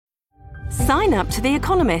Sign up to The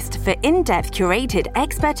Economist for in-depth curated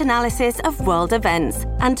expert analysis of world events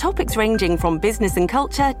and topics ranging from business and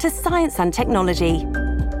culture to science and technology.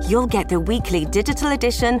 You'll get the weekly digital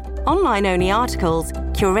edition, online-only articles,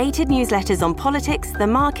 curated newsletters on politics, the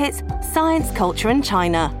markets, science, culture and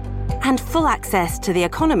China, and full access to The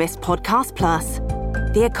Economist Podcast Plus.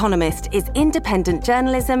 The Economist is independent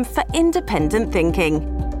journalism for independent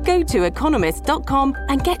thinking. Go to economist.com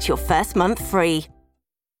and get your first month free.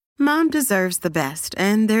 Mom deserves the best,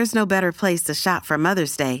 and there's no better place to shop for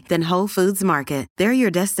Mother's Day than Whole Foods Market. They're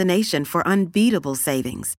your destination for unbeatable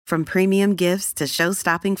savings, from premium gifts to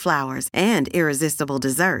show-stopping flowers and irresistible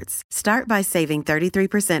desserts. Start by saving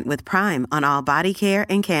 33% with Prime on all body care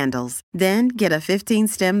and candles. Then get a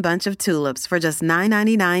 15-stem bunch of tulips for just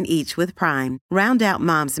 $9.99 each with Prime. Round out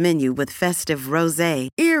Mom's menu with festive rosé,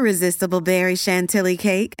 irresistible berry chantilly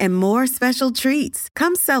cake, and more special treats.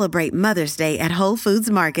 Come celebrate Mother's Day at Whole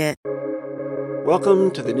Foods Market.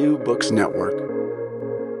 Welcome to the New Books Network.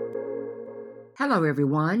 Hello,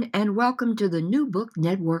 everyone, and welcome to the New Book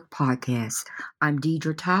Network podcast. I'm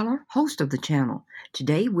Deidre Tyler, host of the channel.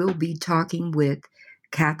 Today, we'll be talking with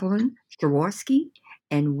Kaitlin Sidorsky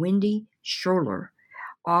and Wendy Schiller,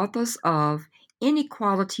 authors of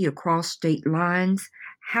Inequality Across State Lines: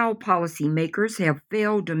 How Policymakers Have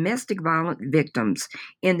Failed Domestic Violence Victims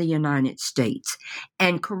in the United States.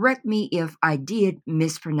 And correct me if I did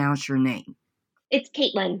mispronounce your name. It's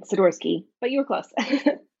Kaitlin Sidorsky, but you were close.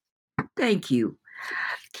 Thank you.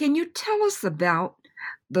 Can you tell us about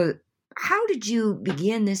how did you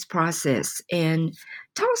begin this process, and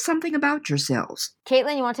tell us something about yourselves?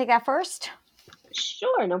 Kaitlin, you want to take that first?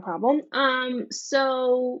 Sure, no problem.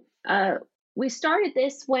 We started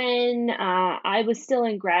this when I was still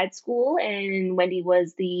in grad school, and Wendy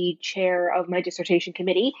was the chair of my dissertation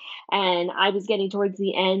committee, and I was getting towards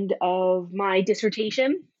the end of my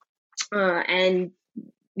dissertation, and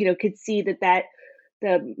could see that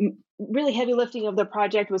the really heavy lifting of the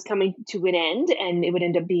project was coming to an end, and it would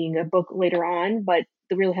end up being a book later on, but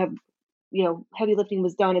the real heavy lifting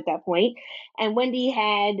was done at that point. And Wendy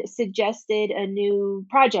had suggested a new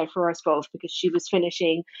project for us both because she was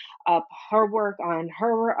finishing up her work on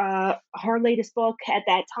her latest book at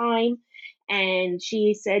that time. And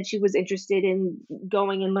she said she was interested in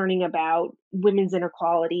going and learning about women's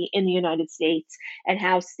inequality in the United States and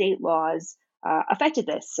how state laws affected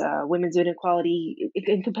this, women's inequality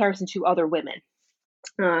in comparison to other women.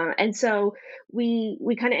 And so we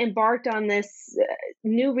kind of embarked on this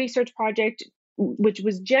new research project, which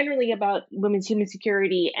was generally about women's human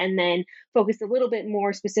security, and then focused a little bit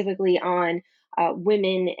more specifically on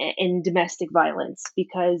women in domestic violence,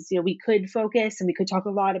 because we could focus and we could talk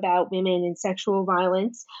a lot about women in sexual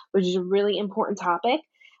violence, which is a really important topic.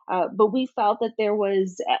 But we felt that there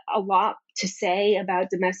was a lot to say about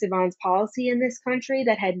domestic violence policy in this country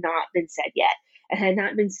that had not been said yet. It had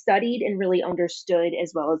not been studied and really understood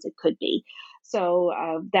as well as it could be. So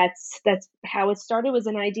that's how it started. Was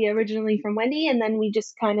an idea originally from Wendy, and then we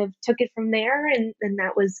just kind of took it from there. And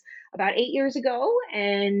that was about 8 years ago,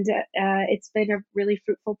 and it's been a really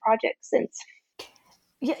fruitful project since.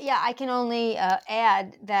 Yeah, I can only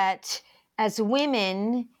add that as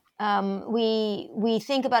women, we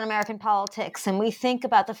think about American politics and we think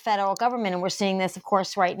about the federal government, and we're seeing this, of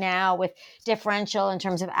course, right now with differential in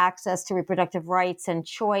terms of access to reproductive rights and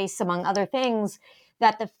choice, among other things,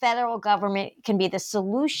 that the federal government can be the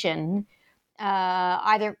solution,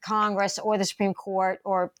 either Congress or the Supreme Court,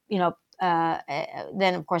 or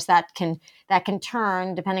then of course that can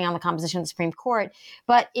turn depending on the composition of the Supreme Court.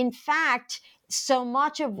 But in fact, so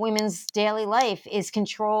much of women's daily life is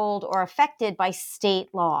controlled or affected by state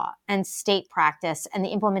law and state practice and the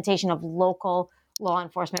implementation of local law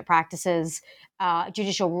enforcement practices,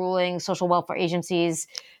 judicial rulings, social welfare agencies.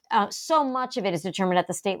 So much of it is determined at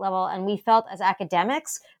the state level. And we felt as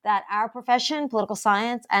academics that our profession, political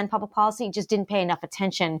science and public policy, just didn't pay enough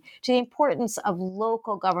attention to the importance of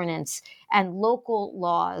local governance and local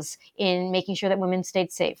laws in making sure that women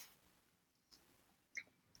stayed safe.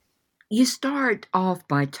 You start off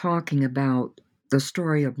by talking about the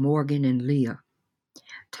story of Morgan and Leah.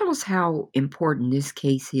 Tell us how important this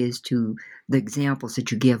case is to the examples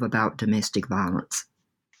that you give about domestic violence.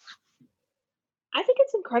 I think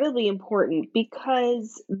it's incredibly important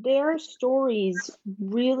because their stories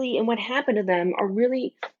really, and what happened to them, are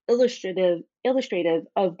really illustrative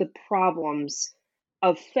of the problems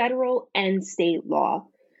of federal and state law.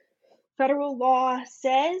 Federal law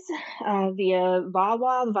says, via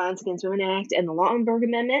VAWA, the Violence Against Women Act, and the Lautenberg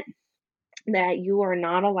Amendment, that you are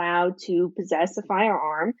not allowed to possess a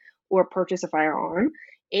firearm or purchase a firearm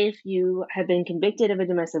if you have been convicted of a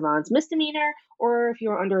domestic violence misdemeanor or if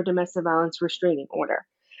you're under a domestic violence restraining order.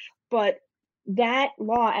 But that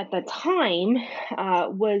law at the time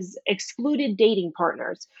was excluded dating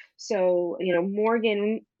partners. So,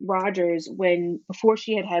 Morgan Rogers, before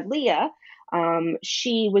she had Leah,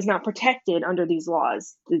 she was not protected under these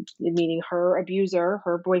laws, meaning her abuser,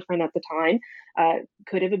 her boyfriend at the time,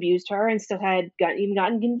 could have abused her and still had even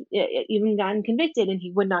gotten convicted, and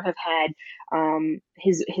he would not have had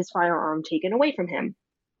his firearm taken away from him.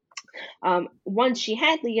 Once she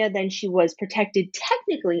had Leah, then she was protected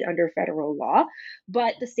technically under federal law,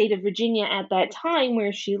 but the state of Virginia at that time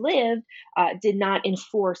where she lived did not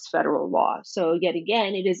enforce federal law. So yet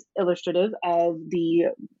again, it is illustrative of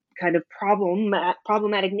the kind of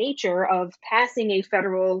problematic nature of passing a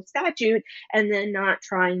federal statute and then not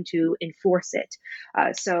trying to enforce it.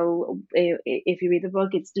 So if you read the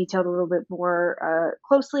book, it's detailed a little bit more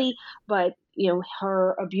closely, but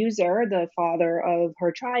her abuser, the father of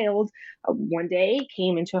her child, one day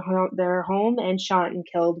came into their home and shot and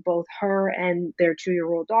killed both her and their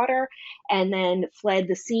 2-year-old daughter, and then fled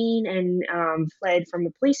the scene and fled from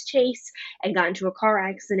the police chase and got into a car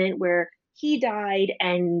accident where he died,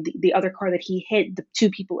 and the other car that he hit, the 2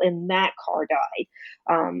 people in that car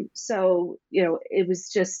died. So, it was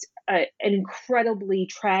just an incredibly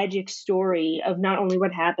tragic story of not only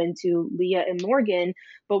what happened to Leah and Morgan,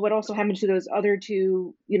 but what also happened to those other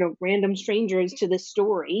 2, random strangers to this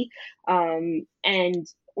story. And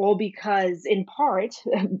all because, in part,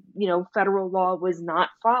 federal law was not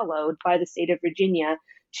followed by the state of Virginia,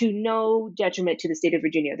 to no detriment to the state of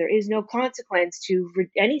Virginia. There is no consequence to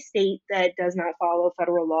any state that does not follow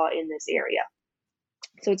federal law in this area.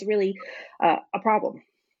 So it's really a problem.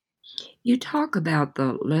 You talk about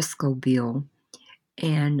the Lesko bill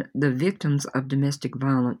and the victims of domestic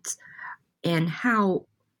violence and how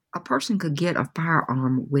a person could get a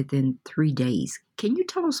firearm within 3 days. Can you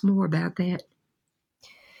tell us more about that?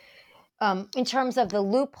 In terms of the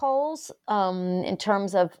loopholes, in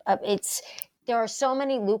terms of there are so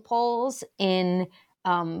many loopholes in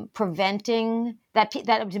preventing that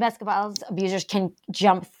domestic violence abusers can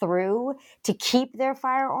jump through to keep their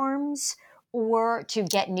firearms or to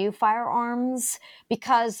get new firearms,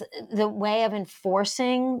 because the way of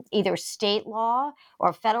enforcing either state law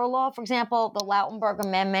or federal law, for example, the Lautenberg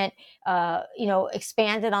Amendment,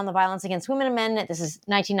 expanded on the Violence Against Women Amendment. This is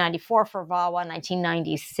 1994 for VAWA,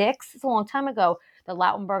 1996. It's a long time ago. The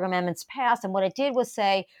Lautenberg Amendments passed, and what it did was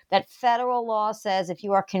say that federal law says if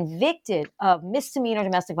you are convicted of misdemeanor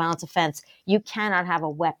domestic violence offense, you cannot have a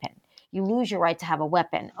weapon. You lose your right to have a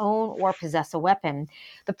weapon, own or possess a weapon.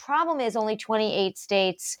 The problem is only 28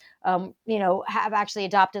 states, have actually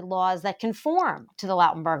adopted laws that conform to the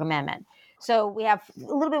Lautenberg Amendment. So we have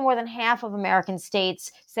a little bit more than half of American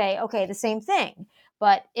states say, okay, the same thing.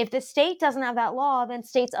 But if the state doesn't have that law, then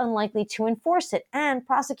state's unlikely to enforce it. And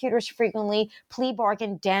prosecutors frequently plea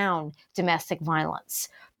bargain down domestic violence.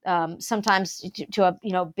 Sometimes to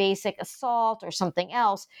a basic assault or something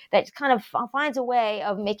else that kind of finds a way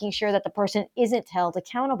of making sure that the person isn't held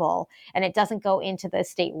accountable and it doesn't go into the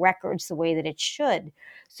state records the way that it should.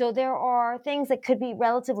 So there are things that could be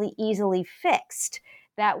relatively easily fixed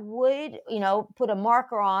that would, put a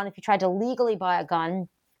marker on if you tried to legally buy a gun,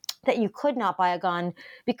 that you could not buy a gun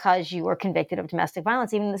because you were convicted of domestic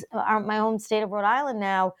violence. Even my home state of Rhode Island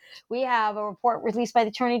now, we have a report released by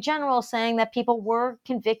the Attorney General saying that people were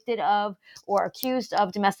convicted of or accused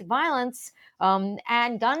of domestic violence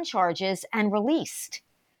and gun charges and released.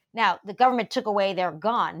 Now, the government took away their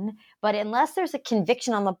gun, but unless there's a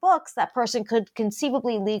conviction on the books, that person could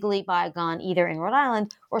conceivably legally buy a gun either in Rhode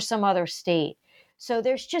Island or some other state. So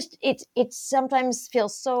there's just, it sometimes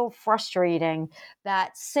feels so frustrating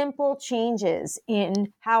that simple changes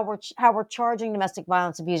in how we're charging domestic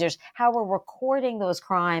violence abusers, how we're recording those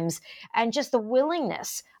crimes, and just the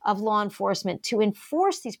willingness of law enforcement to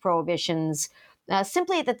enforce these prohibitions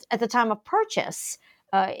simply at the time of purchase.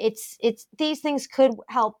 These things could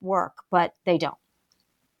help work, but they don't.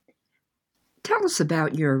 Tell us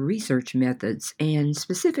about your research methods and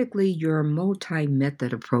specifically your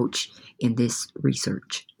multi-method approach in this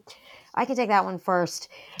research. I can take that one first.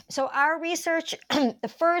 So our research, the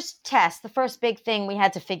first big thing we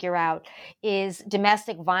had to figure out is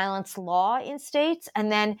domestic violence law in states,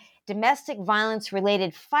 and then domestic violence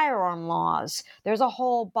related firearm laws. There's a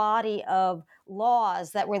whole body of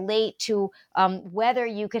laws that relate to whether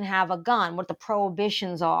you can have a gun, what the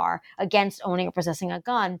prohibitions are against owning or possessing a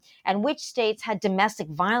gun, and which states had domestic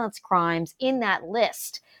violence crimes in that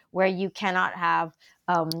list where you cannot have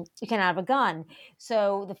you can have a gun.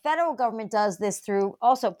 So the federal government does this through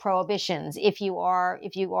also prohibitions. If you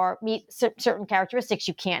meet certain characteristics,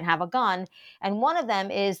 you can't have a gun. And one of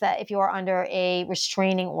them is that if you are under a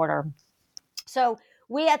restraining order. So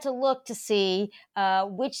we had to look to see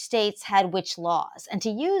which states had which laws. And to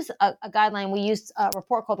use a guideline, we used a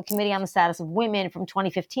report called the Committee on the Status of Women from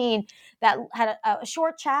 2015 that had a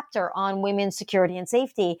short chapter on women's security and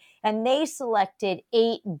safety. And they selected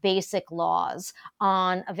 8 basic laws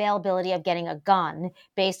on availability of getting a gun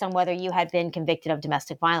based on whether you had been convicted of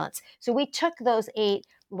domestic violence. So we took those 8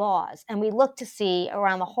 laws and we looked to see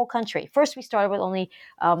around the whole country. First, we started with only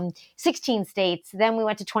 16 states. Then we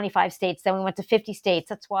went to 25 states. Then we went to 50 states.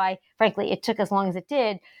 That's why, frankly, it took as long as it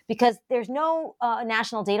did, because there's no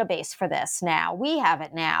national database for this now. We have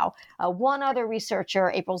it now. One other researcher,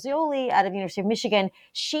 April Zioli out of the University of Michigan,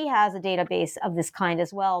 she has a database of this kind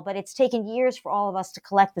as well, but it's taken years for all of us to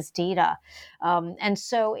collect this data. And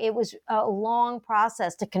so it was a long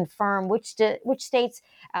process to confirm which states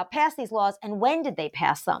passed these laws and when did they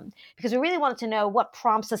pass them, because we really wanted to know what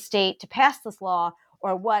prompts a state to pass this law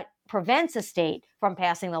or what prevents a state from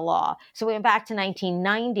passing the law. So we went back to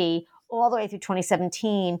 1990 all the way through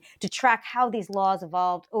 2017 to track how these laws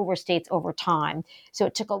evolved over states over time. So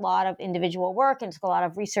it took a lot of individual work and it took a lot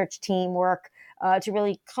of research team work to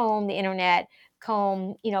really comb the internet,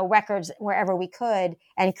 comb records wherever we could,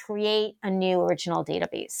 and create a new original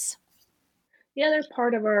database. The other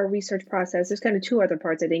part of our research process, there's kind of 2 other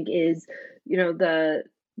parts, I think, is,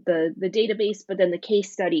 the database, but then the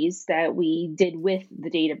case studies that we did with the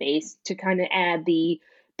database to kind of add the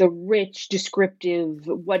rich descriptive,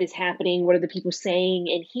 what is happening, what are the people saying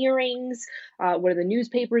in hearings, what are the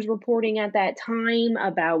newspapers reporting at that time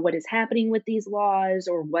about what is happening with these laws,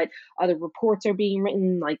 or what other reports are being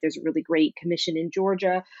written. Like there's a really great commission in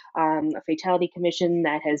Georgia, a fatality commission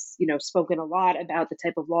that has spoken a lot about the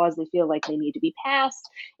type of laws they feel like they need to be passed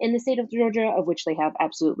in the state of Georgia, of which they have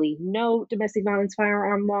absolutely no domestic violence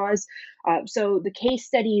firearm laws. So the case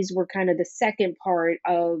studies were kind of the second part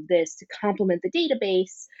of this to complement the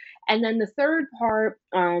database. And then the third part,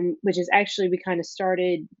 which is actually we kind of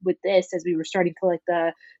started with this as we were starting to collect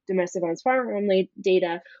the domestic violence firearm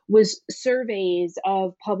data, was surveys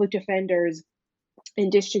of public defenders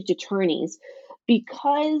and district attorneys.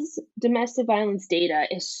 Because domestic violence data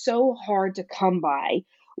is so hard to come by,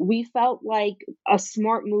 we felt like a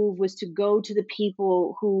smart move was to go to the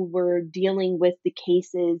people who were dealing with the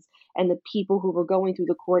cases and the people who were going through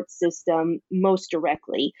the court system most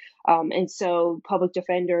directly. And so public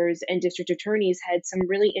defenders and district attorneys had some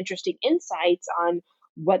really interesting insights on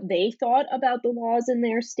what they thought about the laws in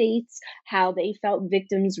their states, how they felt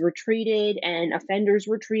victims were treated and offenders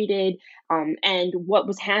were treated, and what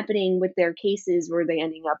was happening with their cases. Were they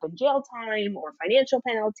ending up in jail time or financial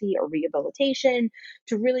penalty or rehabilitation,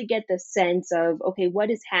 to really get the sense of, okay,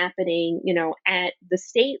 what is happening, at the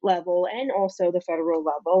state level and also the federal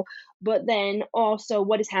level, but then also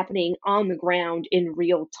what is happening on the ground in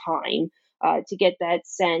real time. To get that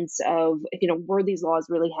sense of, were these laws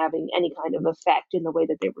really having any kind of effect in the way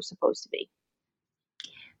that they were supposed to be?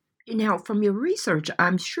 Now, from your research,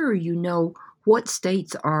 I'm sure you know what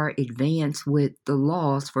states are advanced with the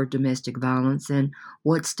laws for domestic violence and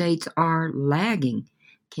what states are lagging.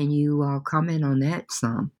 Can you comment on that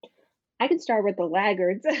some? I can start with the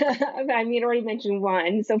laggards. I mean, I already mentioned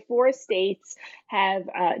one. So 4 states have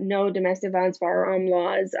no domestic violence firearm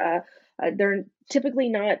laws. They're typically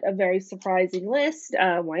not a very surprising list.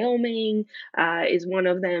 Wyoming is one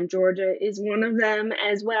of them. Georgia is one of them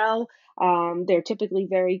as well. They're typically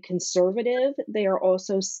very conservative. They are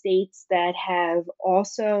also states that have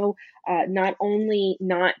also not only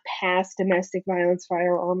not passed domestic violence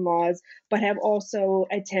firearm laws, but have also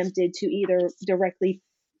attempted to either directly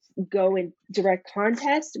go in direct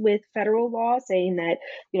contest with federal law, saying that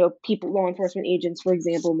law enforcement agents, for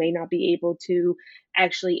example, may not be able to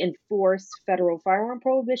actually enforce federal firearm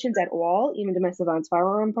prohibitions at all, even domestic violence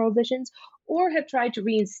firearm prohibitions, or have tried to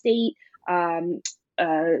reinstate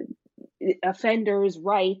offenders'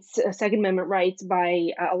 rights, Second Amendment rights, by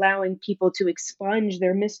allowing people to expunge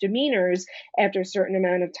their misdemeanors after a certain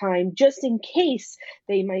amount of time, just in case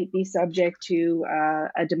they might be subject to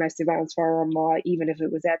a domestic violence firearm law, even if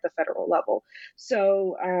it was at the federal level.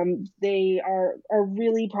 So they are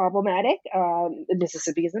really problematic.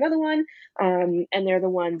 Mississippi is another one, and they're the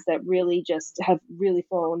ones that really just have really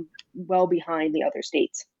fallen well behind the other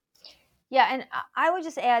states. Yeah, and I would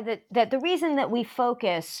just add that the reason that we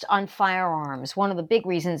focused on firearms, one of the big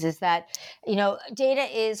reasons is that, data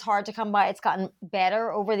is hard to come by. It's gotten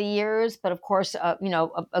better over the years, but of course,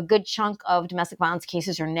 a good chunk of domestic violence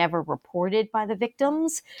cases are never reported by the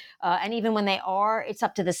victims. And even when they are, it's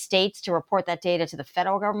up to the states to report that data to the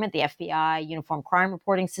federal government, the FBI, Uniform Crime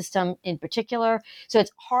Reporting System in particular. So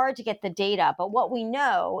it's hard to get the data. But what we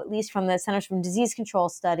know, at least from the Centers for Disease Control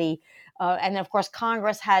study, and then, of course,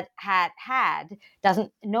 Congress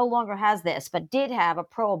no longer has this, but did have a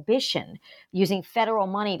prohibition using federal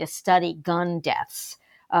money to study gun deaths,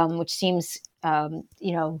 which seems, beyond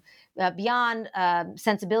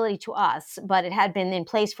sensibility to us, but it had been in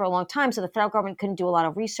place for a long time. So the federal government couldn't do a lot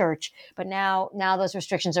of research, but now those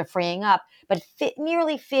restrictions are freeing up. But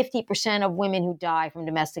nearly 50% of women who die from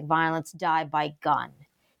domestic violence die by gun.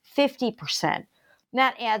 50%.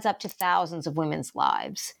 That adds up to thousands of women's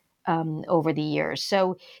lives over the years.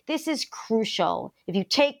 So this is crucial. If you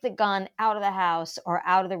take the gun out of the house or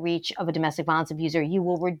out of the reach of a domestic violence abuser, you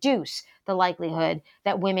will reduce the likelihood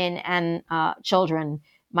that women and children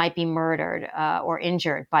might be murdered or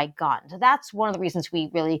injured by gun. So that's one of the reasons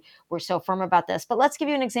we really were so firm about this. But let's give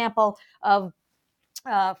you an example of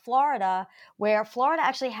Florida, where Florida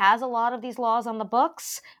actually has a lot of these laws on the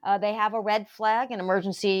books. They have a red flag, an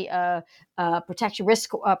emergency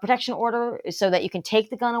protection order, so that you can take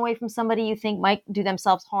the gun away from somebody you think might do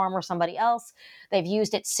themselves harm or somebody else. They've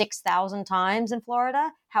used it 6,000 times in Florida.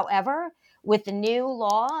 However, with the new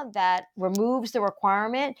law that removes the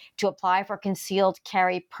requirement to apply for a concealed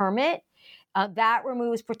carry permit, that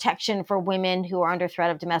removes protection for women who are under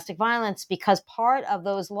threat of domestic violence, because part of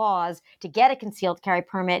those laws, to get a concealed carry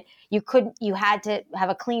permit, you had to have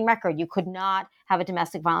a clean record. You could not have a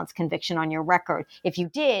domestic violence conviction on your record. If you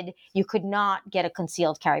did, you could not get a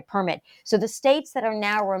concealed carry permit. So the states that are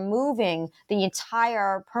now removing the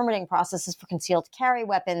entire permitting processes for concealed carry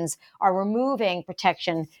weapons are removing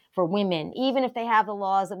protection for women, even if they have the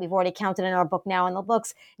laws that we've already counted in our book now in the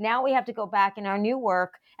books. Now we have to go back in our new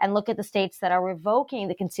work and look at the states that are revoking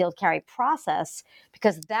the concealed carry process,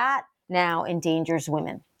 because that now endangers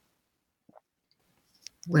women.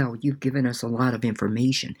 Well, you've given us a lot of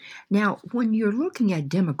information. Now, when you're looking at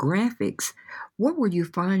demographics, what were you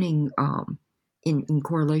finding in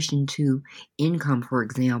correlation to income, for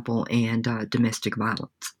example, and domestic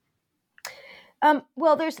violence?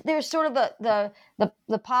 Well, there's sort of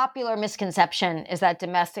the popular misconception is that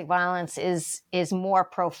domestic violence is more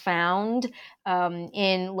profound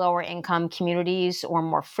in lower income communities or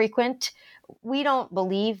more frequent. We don't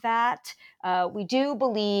believe that. We do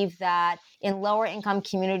believe that in lower income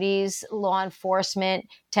communities, law enforcement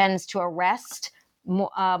tends to arrest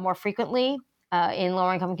more frequently. In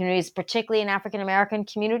lower income communities, particularly in African American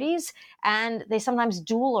communities, and they sometimes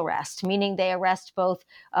dual arrest, meaning they arrest both,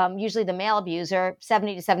 usually the male abuser.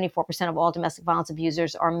 70 to 74% of all domestic violence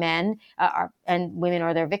abusers are men, and women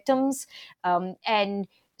are their victims. And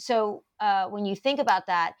so when you think about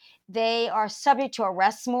that, they are subject to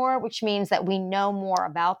arrests more, which means that we know more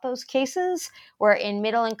about those cases. Where in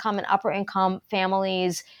middle income and upper income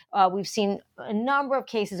families, we've seen a number of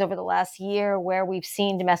cases over the last year where we've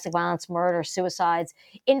seen domestic violence, murder, suicides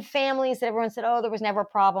in families that everyone said, oh, there was never a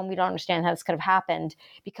problem. We don't understand how this could have happened,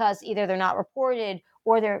 because either they're not reported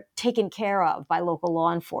or they're taken care of by local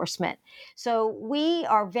law enforcement. So we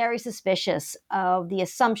are very suspicious of the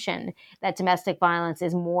assumption that domestic violence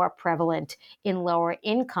is more prevalent in lower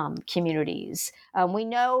income communities. We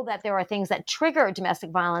know that there are things that trigger domestic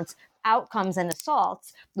violence outcomes and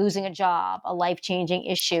assaults: losing a job, a life-changing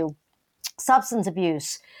issue, substance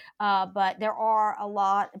abuse. But there are a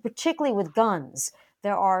lot, particularly with guns,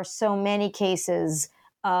 there are so many cases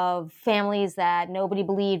of families that nobody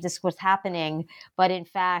believed this was happening, but in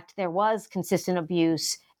fact, there was consistent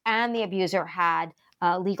abuse and the abuser had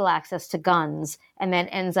legal access to guns and then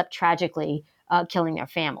ends up tragically killing their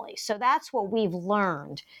family. So that's what we've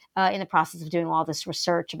learned in the process of doing all this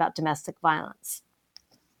research about domestic violence.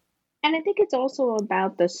 And I think it's also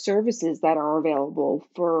about the services that are available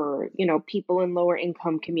for, people in lower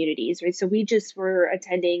income communities, right? So we just were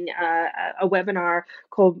attending a webinar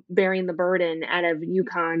called Bearing the Burden out of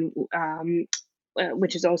UConn,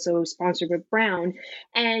 which is also sponsored with Brown.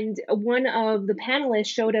 And one of the panelists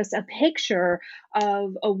showed us a picture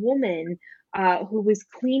of a woman who was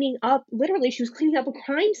cleaning up, literally, she was cleaning up a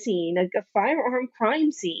crime scene, a firearm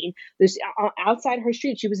crime scene this, outside her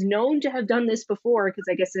street. She was known to have done this before, because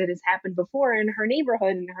I guess it has happened before in her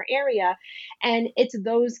neighborhood, in her area. And it's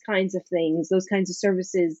those kinds of things, those kinds of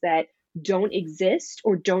services that don't exist,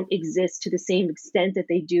 or don't exist to the same extent that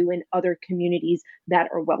they do in other communities that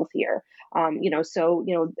are wealthier.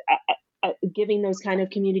 giving those kind of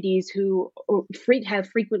communities who have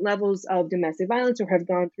frequent levels of domestic violence or have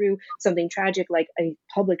gone through something tragic like a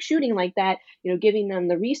public shooting like that, giving them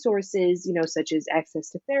the resources, such as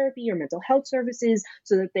access to therapy or mental health services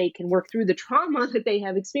so that they can work through the trauma that they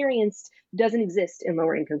have experienced doesn't exist in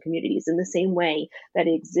lower income communities in the same way that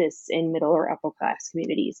it exists in middle or upper class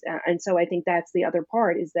communities. And so I think that's the other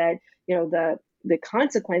part, is that, the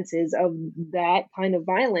consequences of that kind of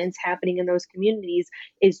violence happening in those communities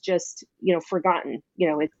is just, forgotten.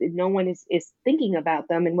 No one is thinking about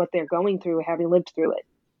them and what they're going through, having lived through it.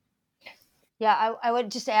 Yeah, I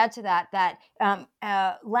would just add to that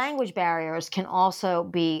language barriers can also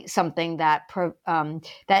be something that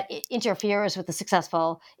interferes with the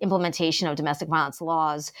successful implementation of domestic violence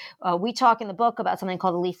laws. We talk in the book about something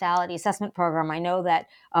called the lethality assessment program. I know that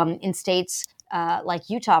in states like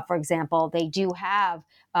Utah, for example, they do have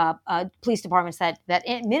police departments that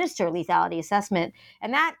administer lethality assessment,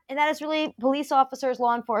 and that is really police officers,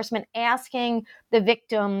 law enforcement asking the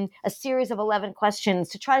victim a series of 11 questions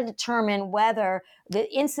to try to determine whether the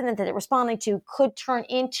incident that they're responding to could turn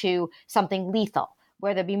into something lethal,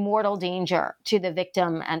 where there be mortal danger to the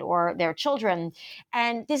victim and or their children.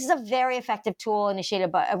 And this is a very effective tool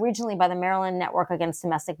initiated originally by the Maryland Network Against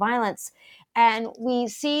Domestic Violence. And we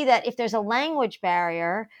see that if there's a language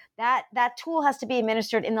barrier, that tool has to be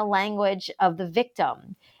administered in the language of the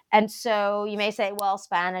victim. And so you may say, well,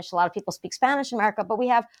 Spanish, a lot of people speak Spanish in America, but we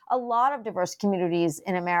have a lot of diverse communities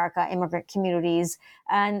in America, immigrant communities.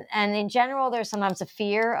 And in general, there's sometimes a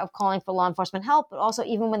fear of calling for law enforcement help, but also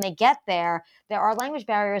even when they get there are language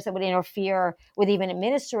barriers that would interfere with even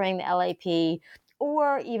administering the LAP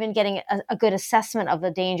or even getting a good assessment of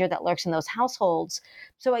the danger that lurks in those households.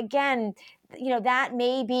 So again, that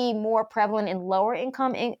may be more prevalent in lower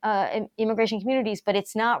income immigration communities, but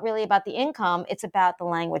it's not really about the income. It's about the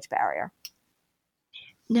language barrier.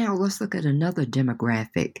 Now let's look at another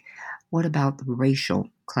demographic. What about the racial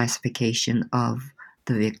classification of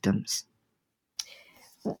the victims?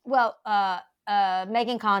 Well,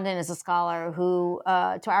 Megan Condon is a scholar who,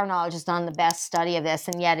 to our knowledge, has done the best study of this,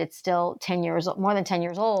 and yet it's still more than 10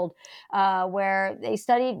 years old, where they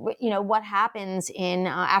studied, what happens in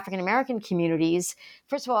African American communities.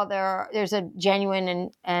 First of all, there's a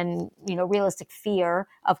genuine and realistic fear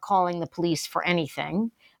of calling the police for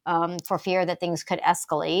anything. For fear that things could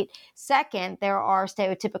escalate. Second, there are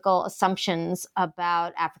stereotypical assumptions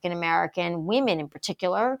about African American women in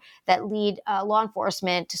particular that lead law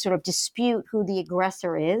enforcement to sort of dispute who the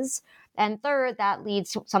aggressor is. And third, that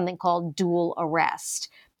leads to something called dual arrest.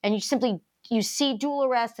 And you see dual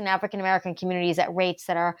arrest in African American communities at rates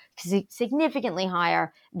that are significantly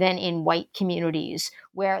higher than in white communities,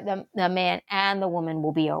 where the man and the woman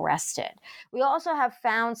will be arrested. We also have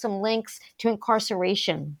found some links to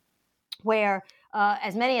incarceration, where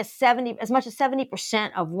as much as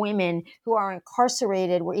 70% of women who are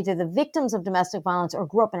incarcerated were either the victims of domestic violence or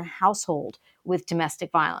grew up in a household with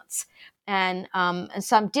domestic violence. And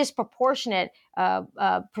some disproportionate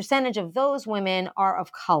percentage of those women are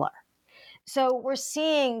of color. So we're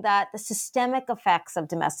seeing that the systemic effects of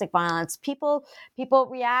domestic violence, people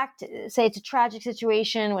react, say it's a tragic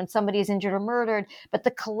situation when somebody is injured or murdered, but the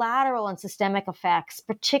collateral and systemic effects,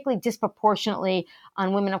 particularly disproportionately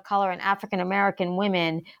on women of color and African American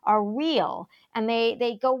women, are real. And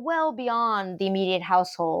they go well beyond the immediate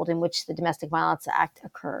household in which the domestic violence act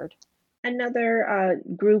occurred. Another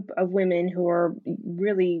group of women who are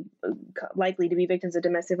really likely to be victims of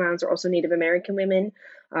domestic violence are also Native American women.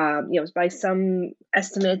 By some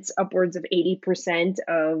estimates, upwards of 80%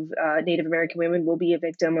 of Native American women will be a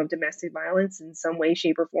victim of domestic violence in some way,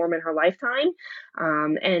 shape, or form in her lifetime.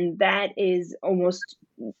 And that is almost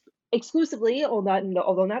exclusively,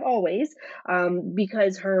 although not always,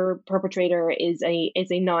 because her perpetrator is a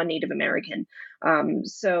non-Native American.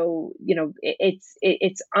 So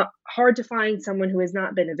it's hard to find someone who has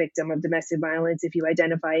not been a victim of domestic violence if you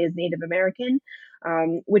identify as Native American,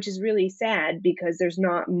 which is really sad because there's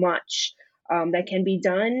not much that can be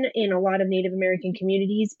done in a lot of Native American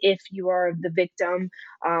communities if you are the victim,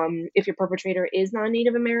 if your perpetrator is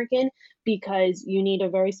non-Native American, because you need a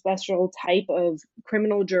very special type of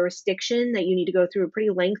criminal jurisdiction that you need to go through a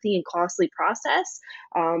pretty lengthy and costly process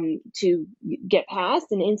to get passed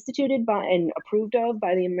and instituted by and approved of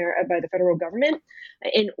by the federal government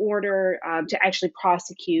in order to actually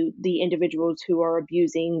prosecute the individuals who are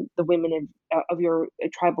abusing the women your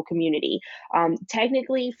tribal community.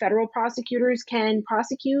 Technically, federal prosecutors can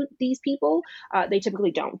prosecute these people. They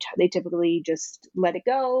typically don't. They typically just let it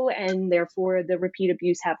go, and therefore the repeat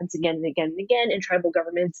abuse happens again and again and again, and tribal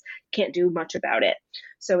governments can't do much about it.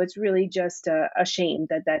 So it's really just a shame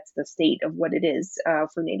that that's the state of what it is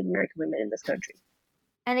for Native American women in this country.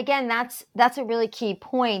 And again, that's a really key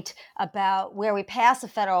point about where we passed a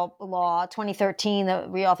federal law, 2013, the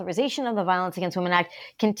Reauthorization of the Violence Against Women Act,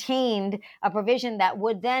 contained a provision that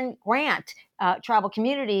would then grant tribal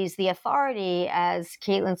communities the authority, as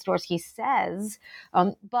Kaitlin Sidorsky says,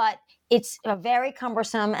 but it's a very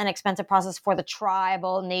cumbersome and expensive process for the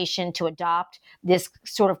tribal nation to adopt this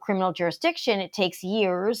sort of criminal jurisdiction. It takes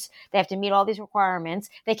years. They have to meet all these requirements.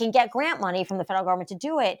 They can get grant money from the federal government to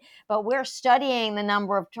do it, but we're studying the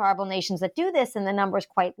number of tribal nations that do this, and the number is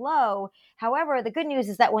quite low. However, the good news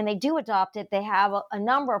is that when they do adopt it, they have a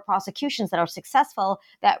number of prosecutions that are successful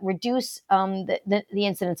that reduce the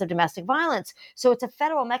incidence of domestic violence. So it's a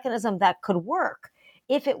federal mechanism that could work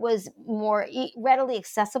if it was more readily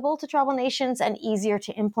accessible to tribal nations and easier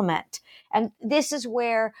to implement. And this is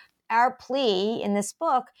where our plea in this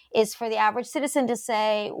book is for the average citizen to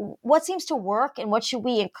say, what seems to work and what should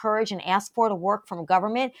we encourage and ask for to work from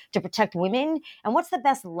government to protect women? And what's the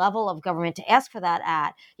best level of government to ask for that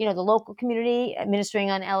at? You know, the local community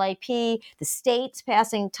administering on LAP, the states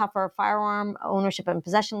passing tougher firearm ownership and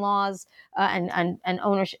possession laws and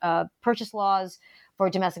ownership, purchase laws for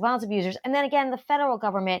domestic violence abusers. And then again, the federal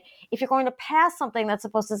government, if you're going to pass something that's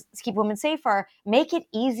supposed to keep women safer, make it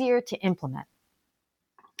easier to implement.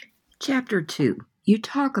 Chapter 2, you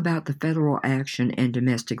talk about the federal action and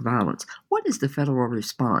domestic violence. What is the federal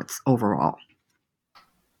response overall?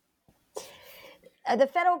 The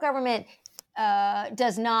federal government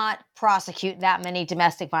does not prosecute that many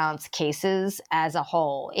domestic violence cases as a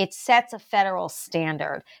whole. It sets a federal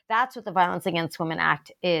standard. That's what the Violence Against Women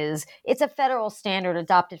Act is. It's a federal standard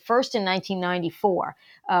adopted first in 1994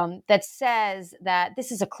 that says that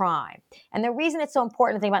this is a crime. And the reason it's so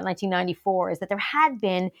important to think about 1994 is that there had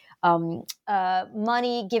been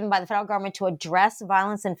money given by the federal government to address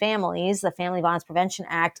violence in families, the Family Violence Prevention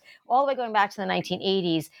Act, all the way going back to the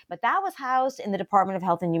 1980s. But that was housed in the Department of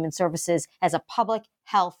Health and Human Services as a public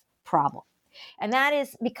health problem. And that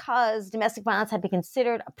is because domestic violence had been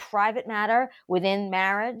considered a private matter within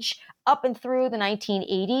marriage up and through the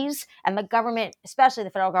 1980s. And the government, especially the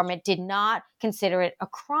federal government, did not consider it a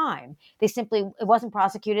crime. It wasn't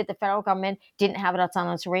prosecuted. The federal government didn't have it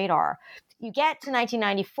on its radar. You get to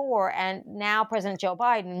 1994, and now President Joe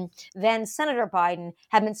Biden, then Senator Biden,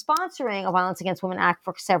 had been sponsoring a Violence Against Women Act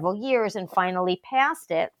for several years and finally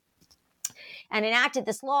passed it and enacted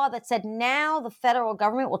this law that said now the federal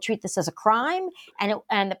government will treat this as a crime,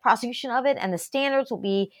 and the prosecution of it and the standards will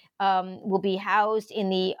be housed in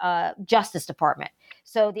the Justice Department.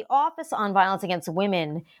 So the Office on Violence Against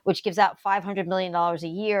Women, which gives out $500 million a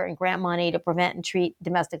year in grant money to prevent and treat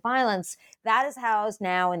domestic violence, that is housed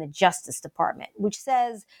now in the Justice Department, which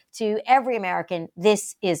says to every American,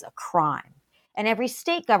 this is a crime. And every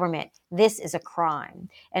state government, this is a crime.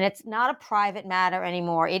 And it's not a private matter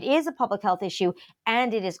anymore. It is a public health issue,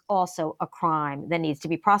 and it is also a crime that needs to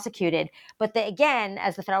be prosecuted. But again,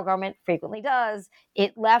 as the federal government frequently does,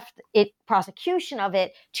 it left prosecution of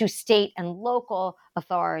it to state and local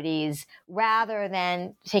authorities rather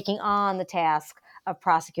than taking on the task of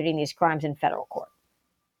prosecuting these crimes in federal court.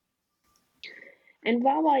 And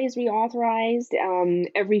VAWA is reauthorized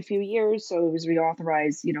every few years. So it was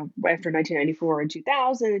reauthorized, after 1994 and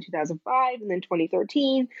 2000 and 2005 and then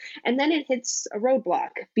 2013. And then it hits a roadblock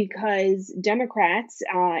because Democrats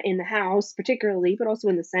in the House particularly, but also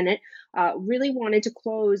in the Senate, really wanted to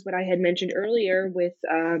close what I had mentioned earlier with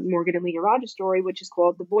Morgan and Leah Rogers' story, which is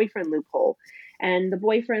called the boyfriend loophole. And the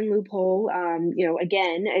boyfriend loophole,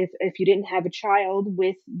 again, if you didn't have a child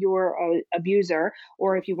with your abuser,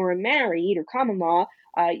 or if you were married or common law,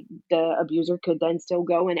 the abuser could then still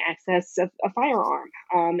go and access a firearm.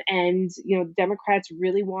 Democrats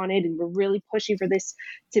really wanted and were really pushing for this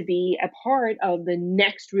to be a part of the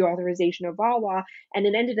next reauthorization of VAWA, and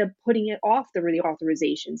it ended up putting it off the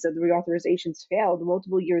reauthorization. So the reauthorizations failed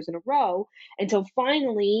multiple years in a row until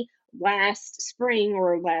finally last spring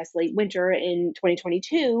or last late winter in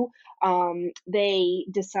 2022, they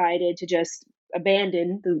decided to just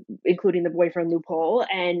abandon including the boyfriend loophole,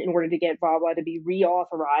 and in order to get VAWA to be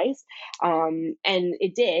reauthorized, and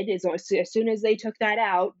it did. As soon as they took that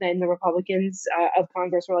out, then the Republicans of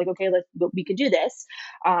Congress were like, okay, we can do this.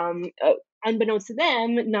 Unbeknownst to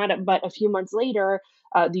them, but a few months later,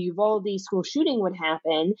 the Uvalde school shooting would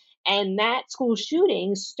happen. And that school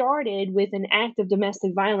shooting started with an act of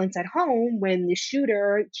domestic violence at home when the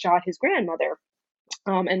shooter shot his grandmother.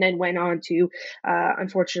 And then went on to,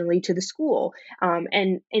 unfortunately, to the school.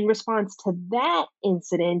 And in response to that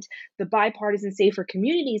incident, the Bipartisan Safer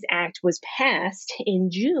Communities Act was passed in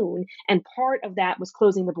June, and part of that was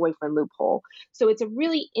closing the boyfriend loophole. So it's a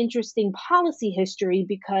really interesting policy history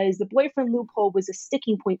because the boyfriend loophole was a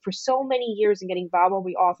sticking point for so many years in getting VAWA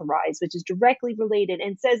reauthorized, which is directly related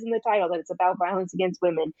and says in the title that it's about violence against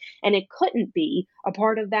women. And it couldn't be a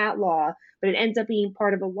part of that law, but it ends up being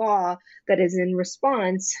part of a law that is in response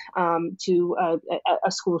to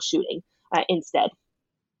a school shooting instead.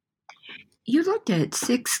 You looked at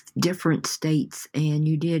 6 different states and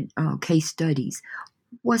you did case studies.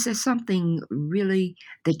 Was there something really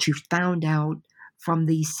that you found out from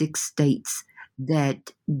these 6 states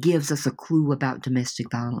that gives us a clue about domestic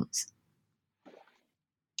violence?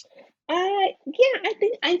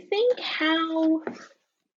 I think how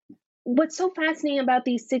what's so fascinating about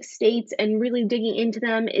these 6 states and really digging into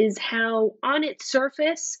them is how on its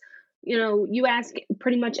surface, you ask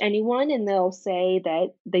pretty much anyone and they'll say that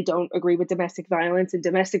they don't agree with domestic violence, and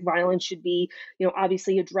domestic violence should be,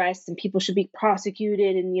 obviously addressed, and people should be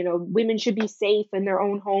prosecuted, and, women should be safe in their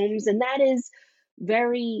own homes. And that is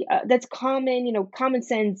very, that's common, common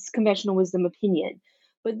sense, conventional wisdom opinion.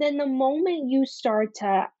 But then the moment you start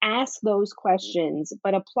to ask those questions,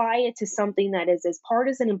 but apply it to something that is as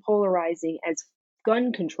partisan and polarizing as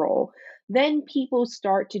gun control, then people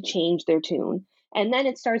start to change their tune. And then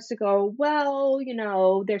it starts to go, well,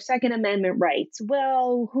 their Second Amendment rights.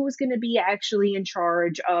 Well, who's going to be actually in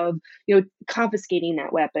charge of, confiscating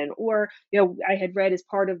that weapon? Or, I had read as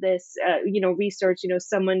part of this, research,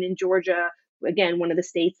 someone in Georgia, again, one of the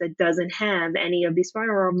states that doesn't have any of these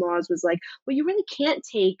firearm laws, was like, well, you really can't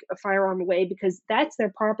take a firearm away because that's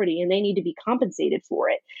their property and they need to be compensated for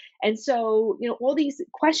it. And so, all these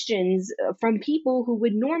questions from people who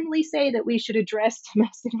would normally say that we should address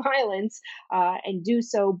domestic violence and do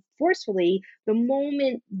so forcefully, the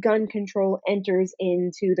moment gun control enters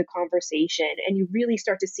into the conversation, and you really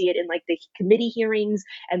start to see it in like the committee hearings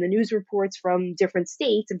and the news reports from different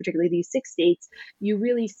states, and particularly these 6 states, you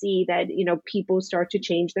really see that, people start to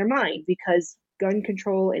change their mind because gun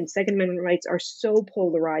control and Second Amendment rights are so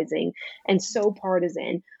polarizing and so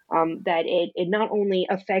partisan that it not only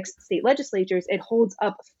affects state legislatures, it holds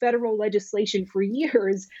up federal legislation for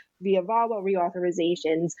years via VAWA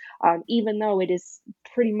reauthorizations, even though it is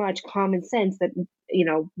pretty much common sense that,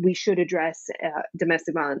 we should address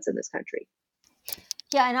domestic violence in this country.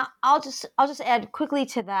 Yeah, and I'll just add quickly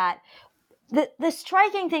to that. The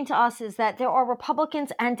striking thing to us is that there are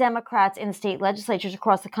Republicans and Democrats in state legislatures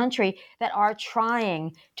across the country that are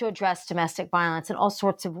trying to address domestic violence in all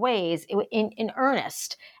sorts of ways in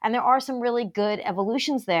earnest. And there are some really good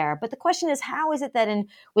evolutions there. But the question is, how is it that in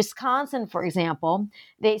Wisconsin, for example,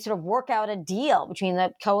 they sort of work out a deal between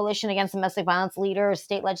the Coalition Against Domestic Violence leaders,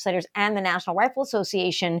 state legislators, and the National Rifle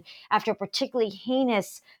Association after a particularly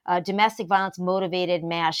heinous domestic violence motivated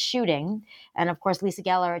mass shooting? And of course, Lisa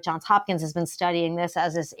Geller at Johns Hopkins has been studying this,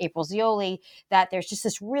 as is April Zioli, that there's just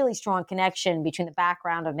this really strong connection between the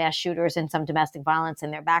background of mass shooters and some domestic violence in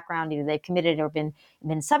their background, either they've committed or been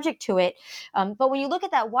subject to it. But when you look at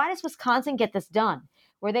that, why does Wisconsin get this done?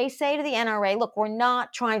 Where they say to the NRA, look, we're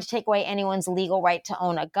not trying to take away anyone's legal right to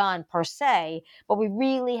own a gun per se, but we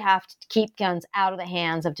really have to keep guns out of the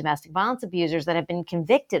hands of domestic violence abusers that have been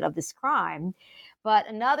convicted of this crime. But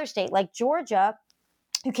another state like Georgia,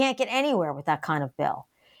 you can't get anywhere with that kind of bill.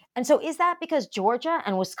 And so is that because Georgia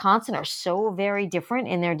and Wisconsin are so very different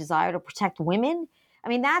in their desire to protect women? I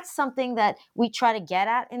mean, that's something that we try to get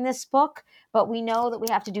at in this book, but we know that we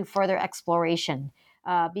have to do further exploration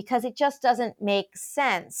because it just doesn't make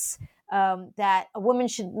sense that a woman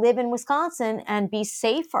should live in Wisconsin and be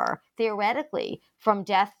safer, theoretically, from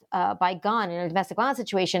death by gun in a domestic violence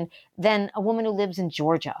situation than a woman who lives in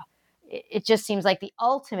Georgia. It just seems like the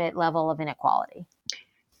ultimate level of inequality.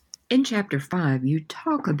 In Chapter 5, you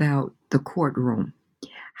talk about the courtroom.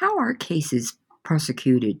 How are cases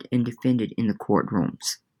prosecuted and defended in the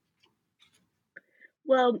courtrooms?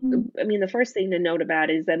 Well, I mean, the first thing to note about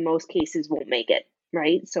is that most cases won't make it,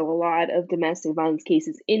 right? So a lot of domestic violence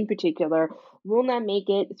cases in particular will not make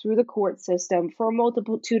it through the court system for a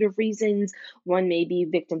multitude of reasons. One may be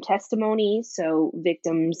victim testimony. So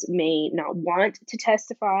victims may not want to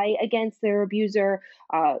testify against their abuser.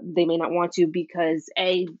 They may not want to because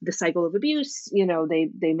the cycle of abuse,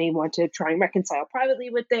 they may want to try and reconcile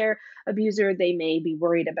privately with their abuser. They may be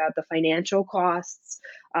worried about the financial costs.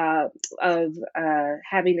 of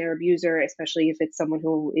having their abuser, especially if it's someone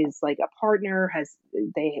who is like a partner,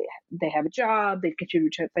 they have a job, they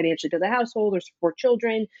contribute financially to the household or support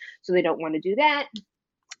children, so they don't want to do that.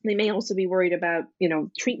 They may also be worried about,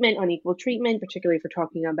 treatment, unequal treatment, particularly if we're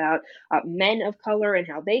talking about men of color and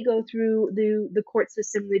how they go through the court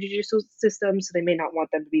system, the judicial system. So they may not want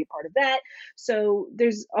them to be a part of that. So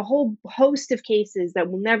there's a whole host of cases that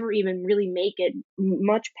will never even really make it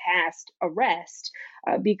much past arrest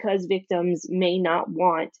because victims may not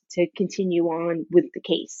want to continue on with the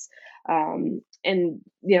case. And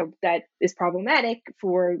that is problematic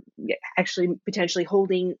for actually potentially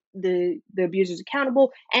holding the abusers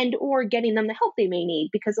accountable and or getting them the help they may need,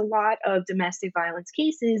 because a lot of domestic violence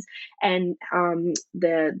cases and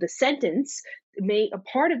the sentence a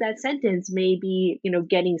part of that sentence may be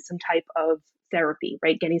getting some type of therapy,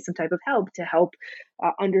 right? Getting some type of help to help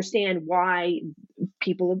understand why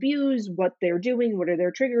people abuse, what they're doing, what are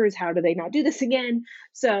their triggers, how do they not do this again.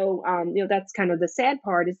 So that's kind of the sad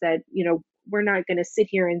part, is that we're not going to sit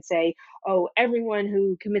here and say, oh, everyone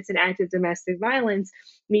who commits an act of domestic violence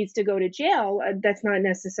needs to go to jail. That's not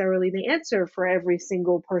necessarily the answer for every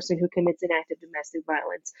single person who commits an act of domestic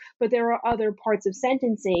violence. But there are other parts of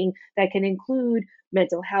sentencing that can include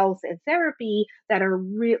mental health and therapy that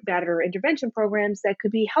are intervention programs that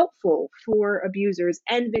could be helpful for abusers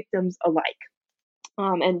and victims alike.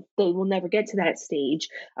 And they will never get to that stage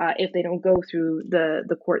if they don't go through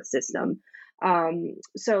the court system.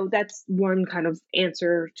 So that's one kind of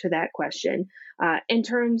answer to that question. In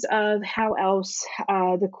terms of how else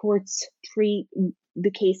the courts treat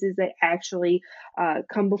the cases that actually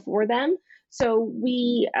come before them. So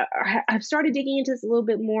we have started digging into this a little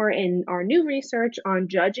bit more in our new research on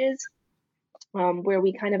judges, where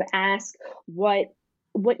we kind of ask what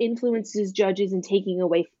influences judges in taking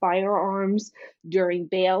away firearms during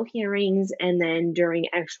bail hearings and then during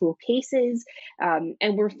actual cases.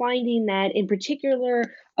 And we're finding that in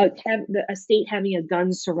particular, a state having a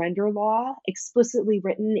gun surrender law explicitly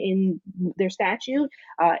written in their statute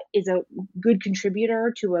is a good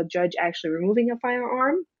contributor to a judge actually removing a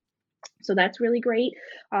firearm. So that's really great.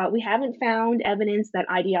 We haven't found evidence that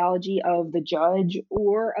ideology of the judge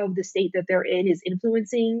or of the state that they're in is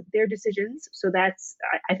influencing their decisions. So that's,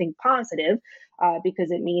 I think, positive because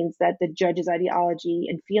it means that the judge's ideology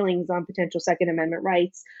and feelings on potential Second Amendment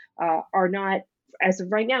rights are not, as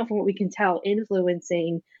of right now, from what we can tell,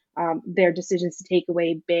 influencing their decisions to take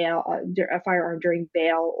away a firearm during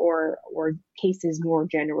bail or cases more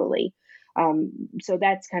generally. So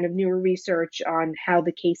that's kind of newer research on how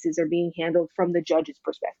the cases are being handled from the judge's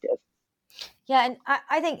perspective. Yeah, and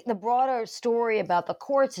I think the broader story about the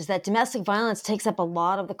courts is that domestic violence takes up a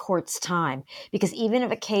lot of the court's time, because even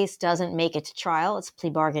if a case doesn't make it to trial, it's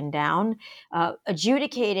plea bargain down.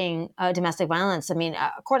 Adjudicating domestic violence, I mean,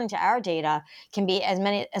 according to our data, can be as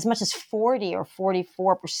much as 40 or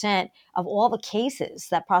 44% of all the cases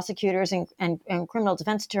that prosecutors and criminal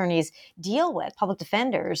defense attorneys deal with, public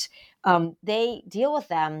defenders, they deal with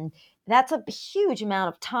them. That's a huge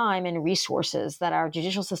amount of time and resources that our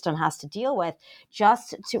judicial system has to deal with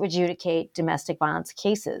just to adjudicate domestic violence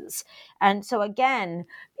cases. And so, again,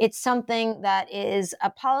 it's something that is a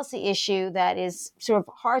policy issue that is sort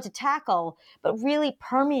of hard to tackle, but really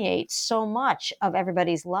permeates so much of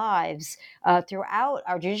everybody's lives throughout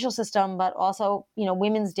our judicial system, but also,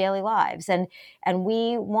 women's daily lives. And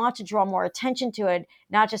we want to draw more attention to it,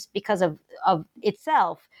 not just because of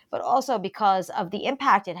itself, but also because of the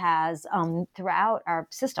impact it has throughout our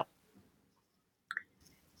system.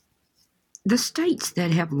 The states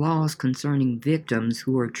that have laws concerning victims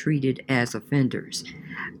who are treated as offenders,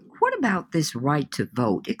 what about this right to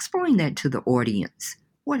vote? Explain that to the audience.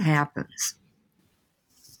 What happens?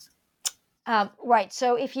 Right.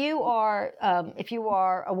 So if you are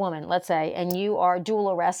a woman, let's say, and you are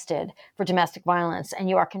dual arrested for domestic violence, and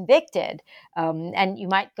you are convicted, and you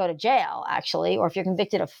might go to jail actually, or if you're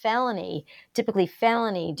convicted of felony, typically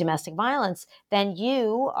felony domestic violence, then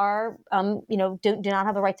you are, do not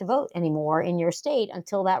have the right to vote anymore in your state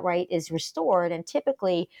until that right is restored. And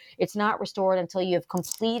typically, it's not restored until you have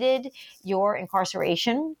completed your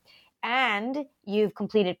incarceration, and you've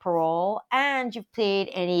completed parole, and you've paid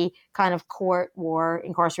any kind of court or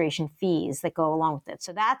incarceration fees that go along with it.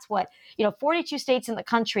 So that's what, 42 states in the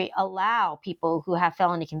country allow people who have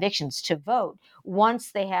felony convictions to vote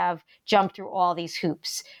once they have jumped through all these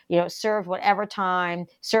hoops, served whatever time,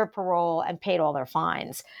 served parole, and paid all their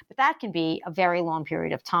fines. But that can be a very long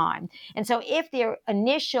period of time. And so if the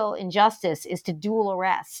initial injustice is to dual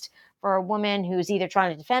arrest for a woman who's either trying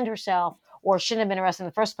to defend herself or shouldn't have been arrested in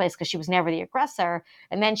the first place because she was never the aggressor,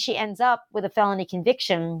 and then she ends up with a felony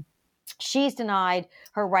conviction, she's denied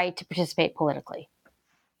her right to participate politically.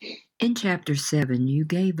 In Chapter 7, you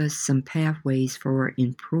gave us some pathways for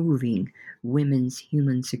improving women's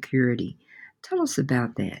human security. Tell us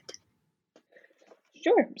about that.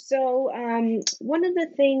 Sure. So one of the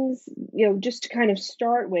things, just to kind of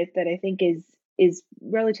start with that I think is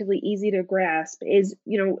relatively easy to grasp is,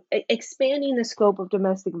 expanding the scope of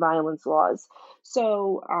domestic violence laws.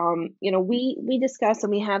 So, we discuss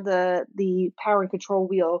and we have the power and control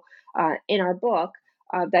wheel in our book.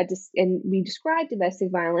 And we describe domestic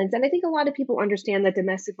violence, and I think a lot of people understand that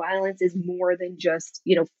domestic violence is more than just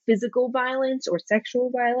physical violence or sexual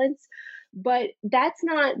violence. But that's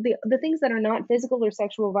not the things that are not physical or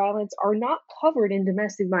sexual violence are not covered in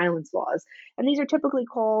domestic violence laws. And these are typically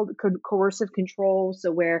called coercive control. So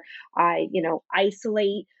where I,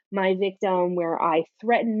 isolate my victim, where I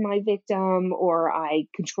threaten my victim, or I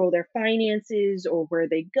control their finances or where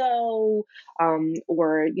they go,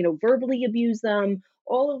 or, verbally abuse them.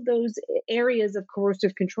 All of those areas of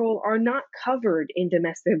coercive control are not covered in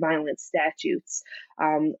domestic violence statutes.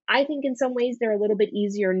 I think in some ways they're a little bit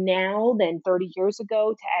easier now than 30 years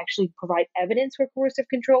ago to actually provide evidence for coercive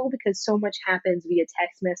control because so much happens via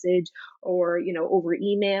text message or, over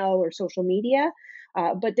email or social media.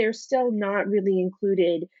 But they're still not really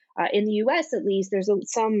included in the US, at least. There's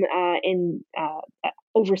some in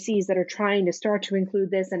overseas that are trying to start to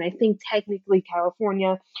include this. And I think technically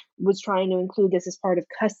California was trying to include this as part of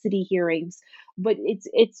custody hearings, but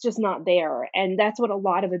it's just not there. And that's what a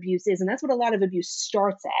lot of abuse is. And that's what a lot of abuse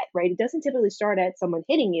starts at, right? It doesn't typically start at someone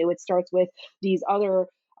hitting you. It starts with these other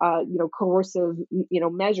coercive,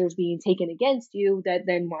 measures being taken against you that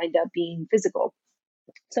then wind up being physical.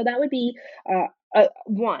 So that would be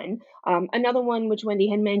one. Another one, which Wendy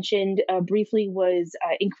had mentioned briefly, was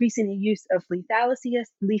increasing the use of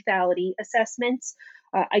lethality assessments.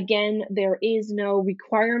 Again, there is no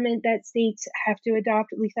requirement that states have to adopt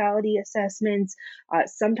lethality assessments.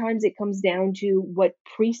 Sometimes it comes down to what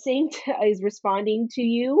precinct is responding to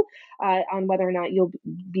you on whether or not you'll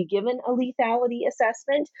be given a lethality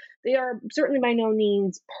assessment. They are certainly by no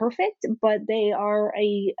means perfect, but they are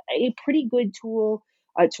a pretty good tool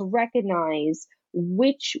to recognize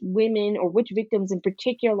which women or which victims in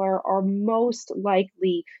particular are most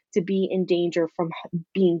likely to be in danger from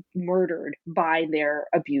being murdered by their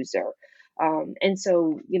abuser. And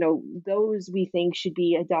so, those we think should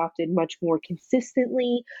be adopted much more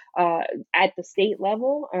consistently at the state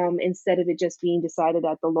level instead of it just being decided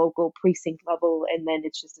at the local precinct level. And then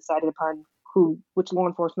it's just decided upon which law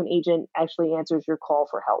enforcement agent actually answers your call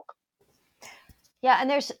for help. Yeah,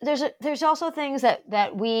 and there's also things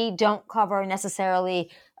that we don't cover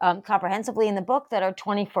necessarily comprehensively in the book that are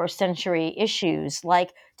 21st century issues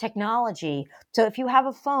like technology. So if you have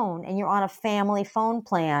a phone and you're on a family phone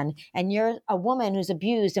plan and you're a woman who's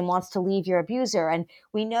abused and wants to leave your abuser, and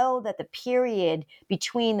we know that the period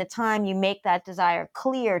between the time you make that desire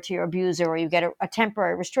clear to your abuser or you get a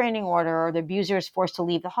temporary restraining order or the abuser is forced to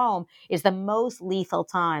leave the home is the most lethal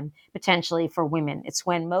time potentially for women. It's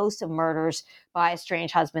when most of murders by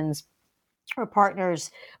estranged husbands or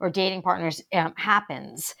partners or dating partners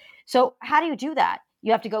happens. So how do you do that?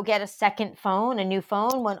 You have to go get a second phone, a new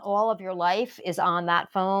phone, when all of your life is on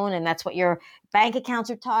that phone. And that's what your bank accounts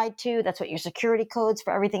are tied to. That's what your security codes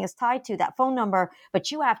for everything is tied to, that phone number. But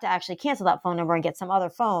you have to actually cancel that phone number and get some other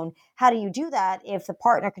phone. How do you do that if the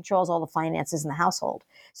partner controls all the finances in the household?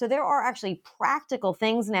 So there are actually practical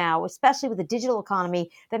things now, especially with the digital economy,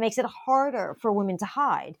 that makes it harder for women to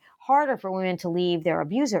hide, harder for women to leave their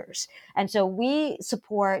abusers. And so we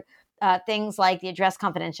support things like the Address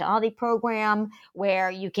Confidentiality Program, where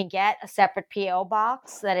you can get a separate PO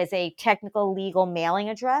box that is a technical legal mailing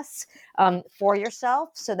address for yourself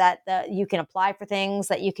so that you can apply for things,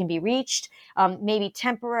 that you can be reached, maybe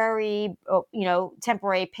temporary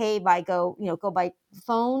pay by go by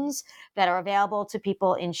phones that are available to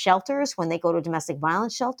people in shelters when they go to a domestic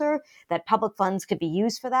violence shelter, that public funds could be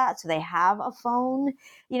used for that. So they have a phone.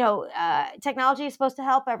 Technology is supposed to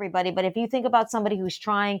help everybody. But if you think about somebody who's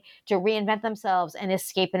trying to reinvent themselves and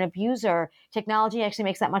escape an abuser, technology actually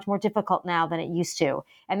makes that much more difficult now than it used to.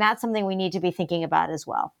 And that's something we need to be thinking about as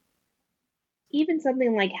well. Even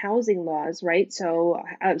something like housing laws, right? So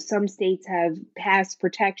some states have passed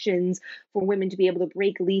protections for women to be able to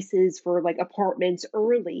break leases for like apartments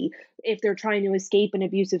early if they're trying to escape an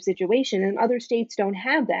abusive situation, and other states don't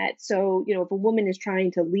have that. So, if a woman is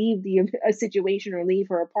trying to leave a situation or leave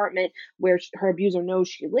her apartment where her abuser knows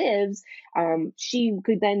she lives, she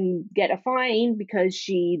could then get a fine because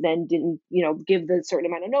she then didn't, give the certain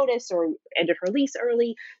amount of notice or ended her lease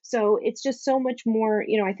early. So it's just so much more,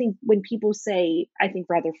 I think when people say, say, I think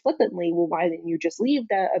rather flippantly, well, why didn't you just leave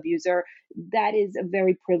the abuser? That is a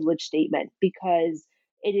very privileged statement, because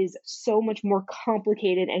it is so much more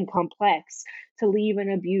complicated and complex to leave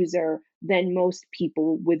an abuser than most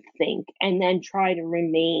people would think, and then try to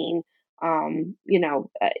remain,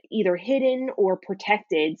 either hidden or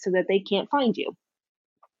protected so that they can't find you.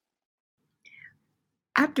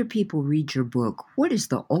 After people read your book, what is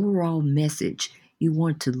the overall message you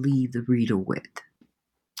want to leave the reader with?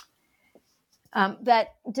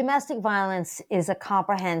 That domestic violence is a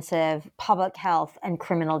comprehensive public health and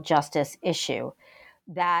criminal justice issue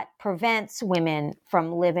that prevents women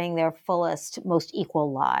from living their fullest, most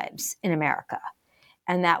equal lives in America.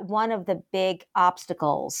 And that one of the big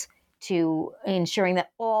obstacles to ensuring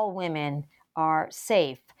that all women are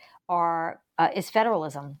safe is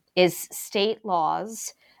federalism, is state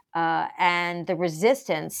laws, and the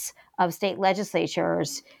resistance of state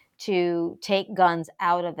legislatures to take guns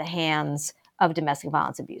out of the hands of domestic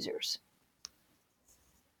violence abusers.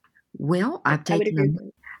 Well, I've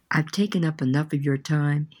taken up enough of your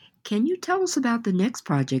time. Can you tell us about the next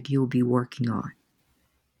project you'll be working on?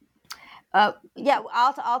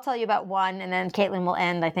 I'll tell you about one, and then Kaitlin will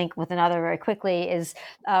end, I think, with another very quickly.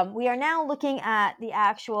 We are now looking at the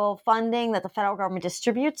actual funding that the federal government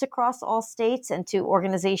distributes across all states and to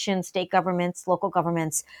organizations, state governments, local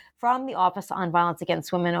governments, from the Office on Violence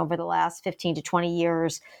Against Women over the last 15 to 20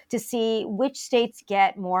 years, to see which states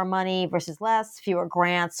get more money versus less, fewer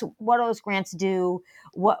grants, what do those grants do,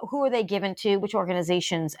 who are they given to, which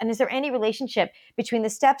organizations, and is there any relationship between the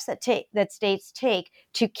steps that states take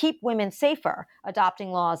to keep women safer,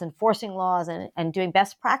 adopting laws, enforcing laws, and doing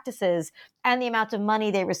best practices, and the amount of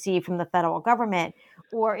money they receive from the federal government?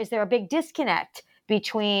 Or is there a big disconnect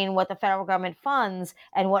between what the federal government funds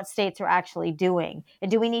and what states are actually doing? And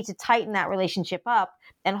do we need to tighten that relationship up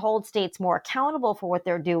and hold states more accountable for what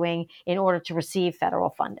they're doing in order to receive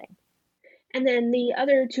federal funding? And then the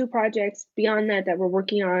other two projects beyond that we're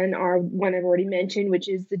working on are one I've already mentioned, which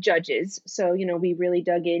is the judges. So, we really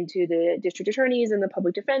dug into the district attorneys and the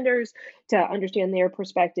public defenders to understand their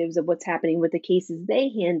perspectives of what's happening with the cases they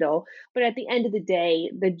handle. But at the end of the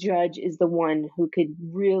day, the judge is the one who could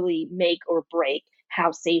really make or break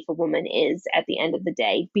how safe a woman is at the end of the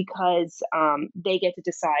day, because they get to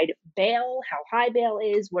decide bail, how high bail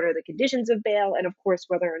is, what are the conditions of bail, and of course,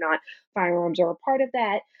 whether or not firearms are a part of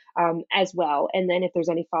that. As well. And then if there's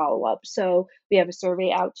any follow-up. So we have a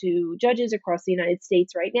survey out to judges across the United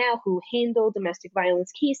States right now who handle domestic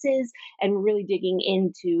violence cases, and we're really digging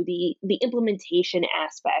into the implementation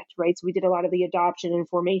aspect, right? So we did a lot of the adoption and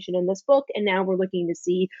formation in this book, and now we're looking to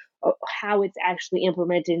see how it's actually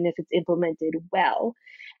implemented and if it's implemented well.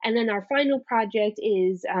 And then our final project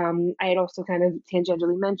is, I had also kind of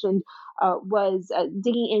tangentially mentioned, was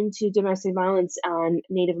digging into domestic violence on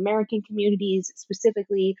Native American communities,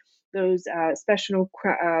 specifically those special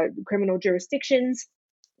criminal jurisdictions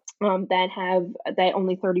that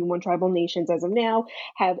only 31 tribal nations as of now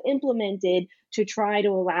have implemented to try to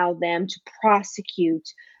allow them to prosecute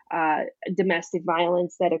domestic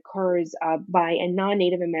violence that occurs by a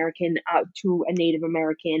non-Native American to a Native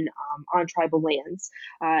American on tribal lands.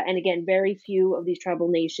 And again, very few of these tribal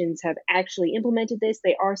nations have actually implemented this.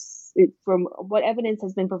 They are, from what evidence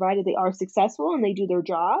has been provided, they are successful and they do their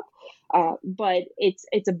job. But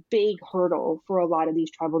it's a big hurdle for a lot of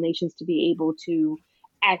these tribal nations to be able to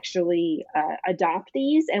actually adopt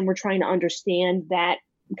these. And we're trying to understand that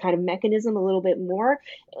kind of mechanism a little bit more,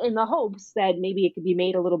 in the hopes that maybe it could be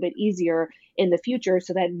made a little bit easier in the future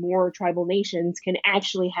so that more tribal nations can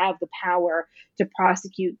actually have the power to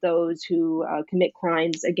prosecute those who commit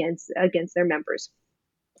crimes against their members.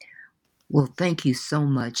 Well, thank you so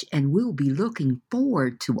much. And we'll be looking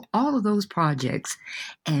forward to all of those projects.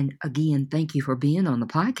 And again, thank you for being on the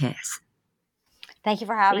podcast. Thank you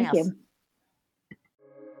for having us. Thank you.